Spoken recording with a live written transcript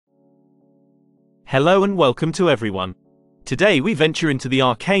Hello and welcome to everyone. Today we venture into the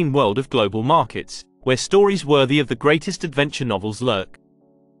arcane world of global markets, where stories worthy of the greatest adventure novels lurk.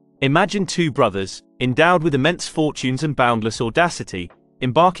 Imagine two brothers, endowed with immense fortunes and boundless audacity,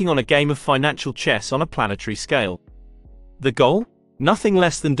 embarking on a game of financial chess on a planetary scale. The goal? Nothing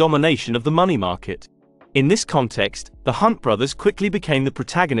less than domination of the money market. In this context, the Hunt brothers quickly became the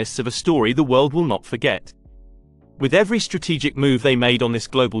protagonists of a story the world will not forget. With every strategic move they made on this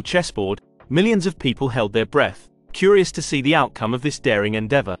global chessboard, millions of people held their breath, curious to see the outcome of this daring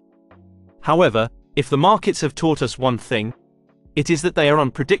endeavor. However, if the markets have taught us one thing, it is that they are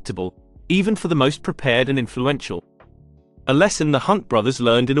unpredictable, even for the most prepared and influential. A lesson the Hunt brothers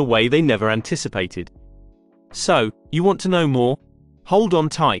learned in a way they never anticipated. So, you want to know more? Hold on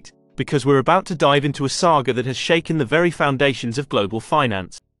tight, because we're about to dive into a saga that has shaken the very foundations of global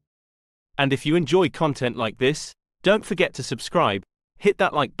finance. And if you enjoy content like this, don't forget to subscribe, hit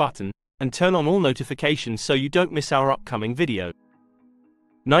that like button, and turn on all notifications so you don't miss our upcoming video.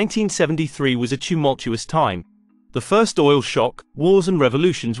 1973 was a tumultuous time. The first oil shock, wars and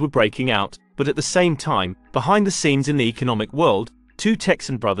revolutions were breaking out, but at the same time, behind the scenes in the economic world, two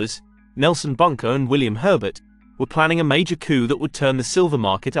Texan brothers, Nelson Bunker and William Herbert, were planning a major coup that would turn the silver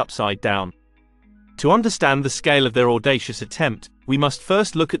market upside down. To understand the scale of their audacious attempt, we must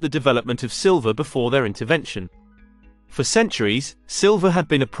first look at the development of silver before their intervention. For centuries, silver had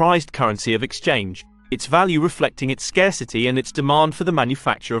been a prized currency of exchange, its value reflecting its scarcity and its demand for the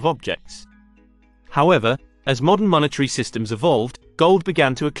manufacture of objects. However, as modern monetary systems evolved, gold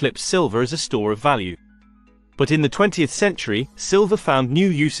began to eclipse silver as a store of value. But in the 20th century, silver found new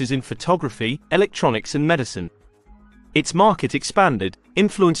uses in photography, electronics and medicine. Its market expanded,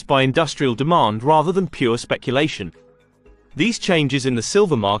 influenced by industrial demand rather than pure speculation. These changes in the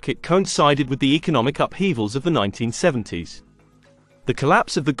silver market coincided with the economic upheavals of the 1970s. The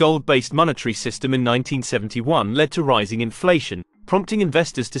collapse of the gold-based monetary system in 1971 led to rising inflation, prompting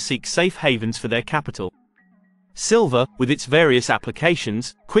investors to seek safe havens for their capital. Silver, with its various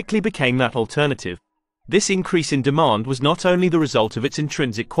applications, quickly became that alternative. This increase in demand was not only the result of its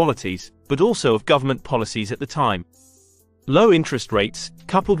intrinsic qualities, but also of government policies at the time. Low interest rates,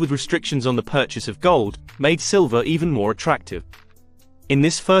 coupled with restrictions on the purchase of gold, made silver even more attractive. In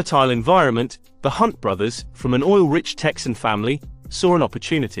this fertile environment, the Hunt brothers, from an oil-rich Texan family, saw an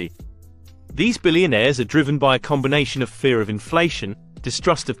opportunity. These billionaires are driven by a combination of fear of inflation,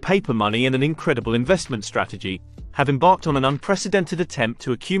 distrust of paper money and an incredible investment strategy, have embarked on an unprecedented attempt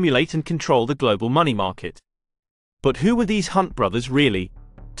to accumulate and control the global money market. But who were these Hunt brothers really?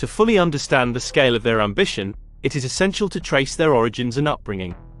 To fully understand the scale of their ambition, it is essential to trace their origins and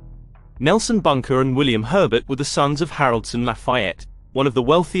upbringing. Nelson Bunker and William Herbert were the sons of Haroldson Lafayette, one of the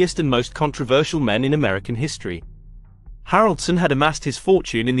wealthiest and most controversial men in American history. Haroldson had amassed his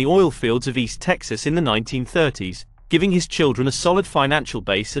fortune in the oil fields of East Texas in the 1930s, giving his children a solid financial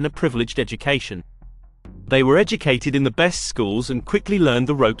base and a privileged education. They were educated in the best schools and quickly learned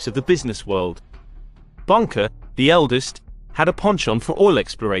the ropes of the business world. Bunker, the eldest, had a penchant for oil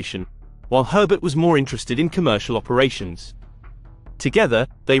exploration, while Herbert was more interested in commercial operations. Together,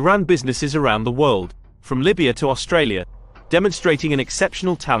 they ran businesses around the world, from Libya to Australia, demonstrating an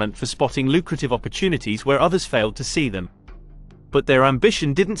exceptional talent for spotting lucrative opportunities where others failed to see them. But their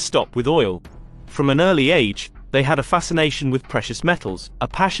ambition didn't stop with oil. From an early age, they had a fascination with precious metals, a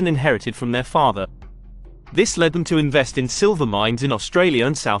passion inherited from their father. This led them to invest in silver mines in Australia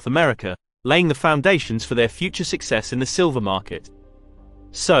and South America, laying the foundations for their future success in the silver market.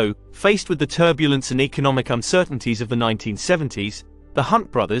 So, faced with the turbulence and economic uncertainties of the 1970s, the Hunt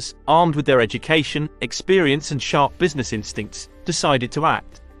brothers, armed with their education, experience and sharp business instincts, decided to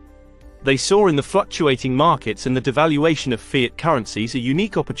act. They saw in the fluctuating markets and the devaluation of fiat currencies a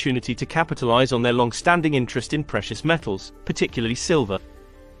unique opportunity to capitalize on their long-standing interest in precious metals, particularly silver.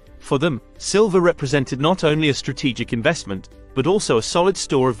 For them, silver represented not only a strategic investment, but also a solid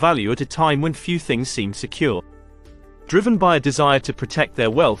store of value at a time when few things seemed secure. Driven by a desire to protect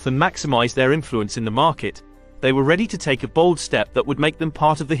their wealth and maximize their influence in the market, they were ready to take a bold step that would make them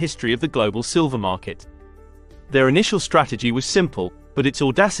part of the history of the global silver market. Their initial strategy was simple, but its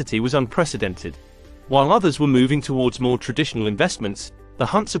audacity was unprecedented. While others were moving towards more traditional investments, the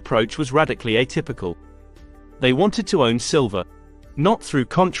Hunts' approach was radically atypical. They wanted to own silver, not through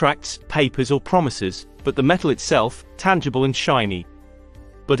contracts, papers or promises, but the metal itself, tangible and shiny.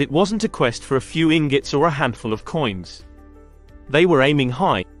 But it wasn't a quest for a few ingots or a handful of coins. They were aiming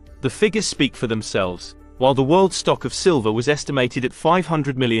high. The figures speak for themselves. While the world stock of silver was estimated at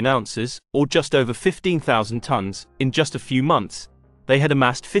 500 million ounces, or just over 15,000 tons, in just a few months, they had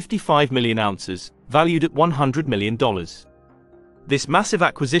amassed 55 million ounces, valued at $100 million. This massive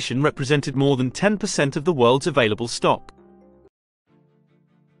acquisition represented more than 10% of the world's available stock.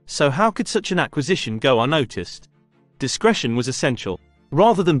 So how could such an acquisition go unnoticed? Discretion was essential.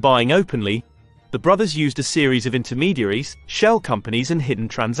 Rather than buying openly, the brothers used a series of intermediaries, shell companies and hidden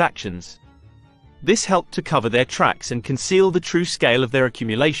transactions. This helped to cover their tracks and conceal the true scale of their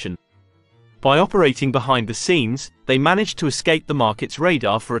accumulation. By operating behind the scenes, they managed to escape the market's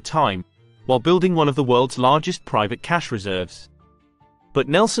radar for a time, while building one of the world's largest private cash reserves. But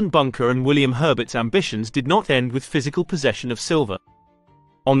Nelson Bunker and William Herbert's ambitions did not end with physical possession of silver.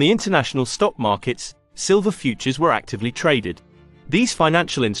 On the international stock markets, silver futures were actively traded. These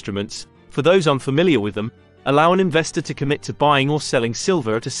financial instruments, for those unfamiliar with them, allow an investor to commit to buying or selling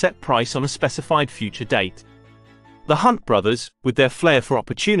silver at a set price on a specified future date. The Hunt brothers, with their flair for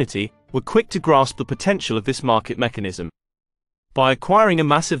opportunity, were quick to grasp the potential of this market mechanism. By acquiring a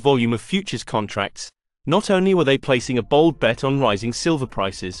massive volume of futures contracts, not only were they placing a bold bet on rising silver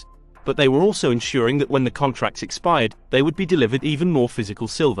prices, but they were also ensuring that when the contracts expired, they would be delivered even more physical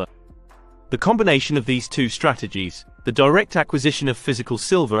silver. The combination of these two strategies, the direct acquisition of physical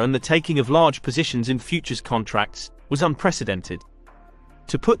silver and the taking of large positions in futures contracts, was unprecedented.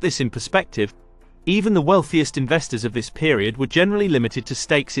 To put this in perspective, even the wealthiest investors of this period were generally limited to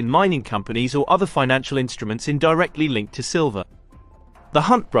stakes in mining companies or other financial instruments indirectly linked to silver. The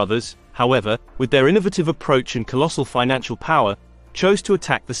Hunt brothers, however, with their innovative approach and colossal financial power, chose to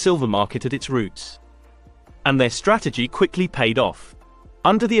attack the silver market at its roots. And their strategy quickly paid off.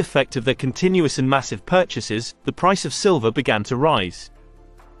 Under the effect of their continuous and massive purchases, the price of silver began to rise.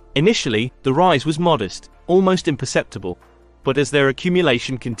 Initially, the rise was modest, almost imperceptible. But as their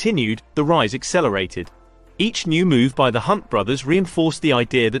accumulation continued, the rise accelerated. Each new move by the Hunt brothers reinforced the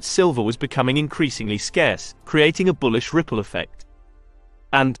idea that silver was becoming increasingly scarce, creating a bullish ripple effect.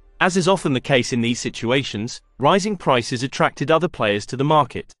 And, as is often the case in these situations, rising prices attracted other players to the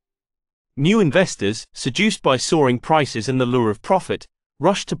market. New investors, seduced by soaring prices and the lure of profit,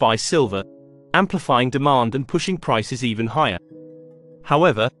 rushed to buy silver, amplifying demand and pushing prices even higher.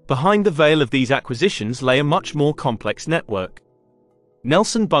 However, behind the veil of these acquisitions lay a much more complex network.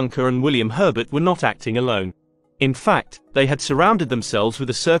 Nelson Bunker and William Herbert were not acting alone. In fact, they had surrounded themselves with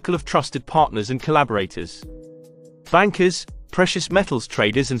a circle of trusted partners and collaborators. Bankers, precious metals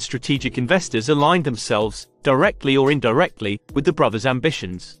traders and strategic investors aligned themselves, directly or indirectly, with the brothers'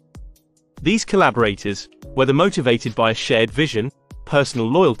 ambitions. These collaborators, whether motivated by a shared vision, personal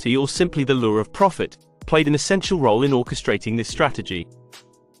loyalty or simply the lure of profit, played an essential role in orchestrating this strategy.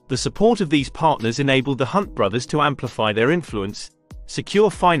 The support of these partners enabled the Hunt brothers to amplify their influence, secure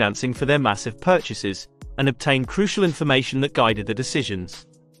financing for their massive purchases, and obtain crucial information that guided their decisions.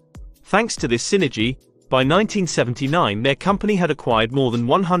 Thanks to this synergy, by 1979 their company had acquired more than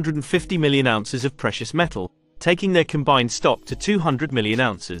 150 million ounces of precious metal, taking their combined stock to 200 million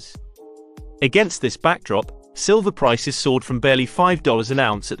ounces. Against this backdrop, silver prices soared from barely $5 an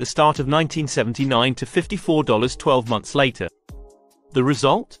ounce at the start of 1979 to $54 12 months later. The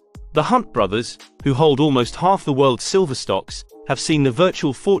result? The Hunt brothers, who hold almost half the world's silver stocks, have seen their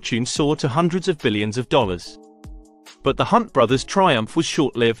virtual fortune soar to hundreds of billions of dollars. But the Hunt brothers' triumph was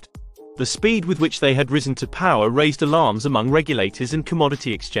short-lived. The speed with which they had risen to power raised alarms among regulators and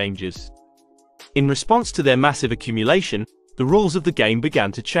commodity exchanges. In response to their massive accumulation, the rules of the game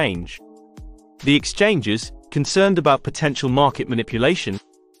began to change. The exchanges, concerned about potential market manipulation,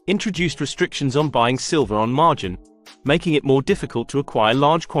 introduced restrictions on buying silver on margin, making it more difficult to acquire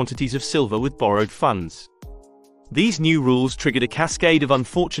large quantities of silver with borrowed funds. These new rules triggered a cascade of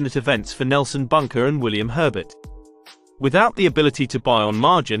unfortunate events for Nelson Bunker and William Herbert. Without the ability to buy on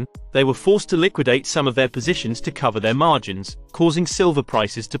margin, they were forced to liquidate some of their positions to cover their margins, causing silver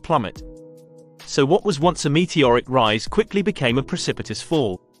prices to plummet. So what was once a meteoric rise quickly became a precipitous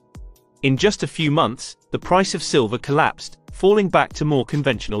fall. In just a few months, the price of silver collapsed, falling back to more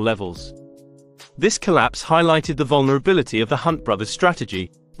conventional levels. This collapse highlighted the vulnerability of the Hunt brothers'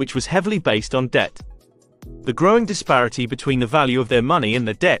 strategy, which was heavily based on debt. The growing disparity between the value of their money and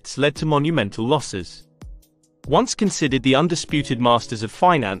their debts led to monumental losses. Once considered the undisputed masters of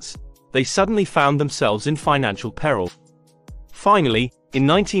finance, they suddenly found themselves in financial peril. Finally, in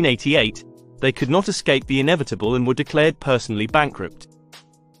 1988, they could not escape the inevitable and were declared personally bankrupt.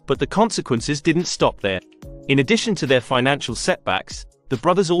 But the consequences didn't stop there. In addition to their financial setbacks, the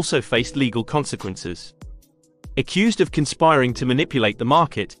brothers also faced legal consequences. Accused of conspiring to manipulate the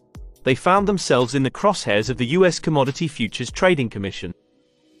market, they found themselves in the crosshairs of the U.S. Commodity Futures Trading Commission.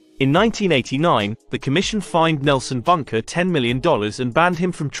 In 1989, the commission fined Nelson Bunker $10 million and banned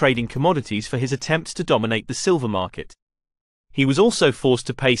him from trading commodities for his attempts to dominate the silver market. He was also forced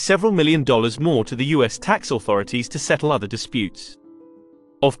to pay several $1 million more to the US tax authorities to settle other disputes.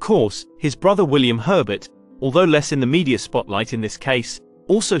 Of course, his brother William Herbert, although less in the media spotlight in this case,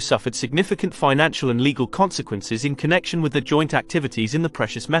 also suffered significant financial and legal consequences in connection with their joint activities in the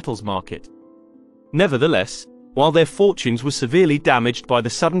precious metals market. Nevertheless, while their fortunes were severely damaged by the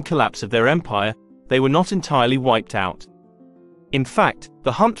sudden collapse of their empire, they were not entirely wiped out. In fact,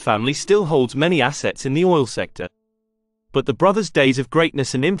 the Hunt family still holds many assets in the oil sector. But the brothers' days of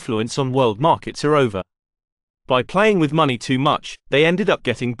greatness and influence on world markets are over. By playing with money too much, they ended up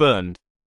getting burned.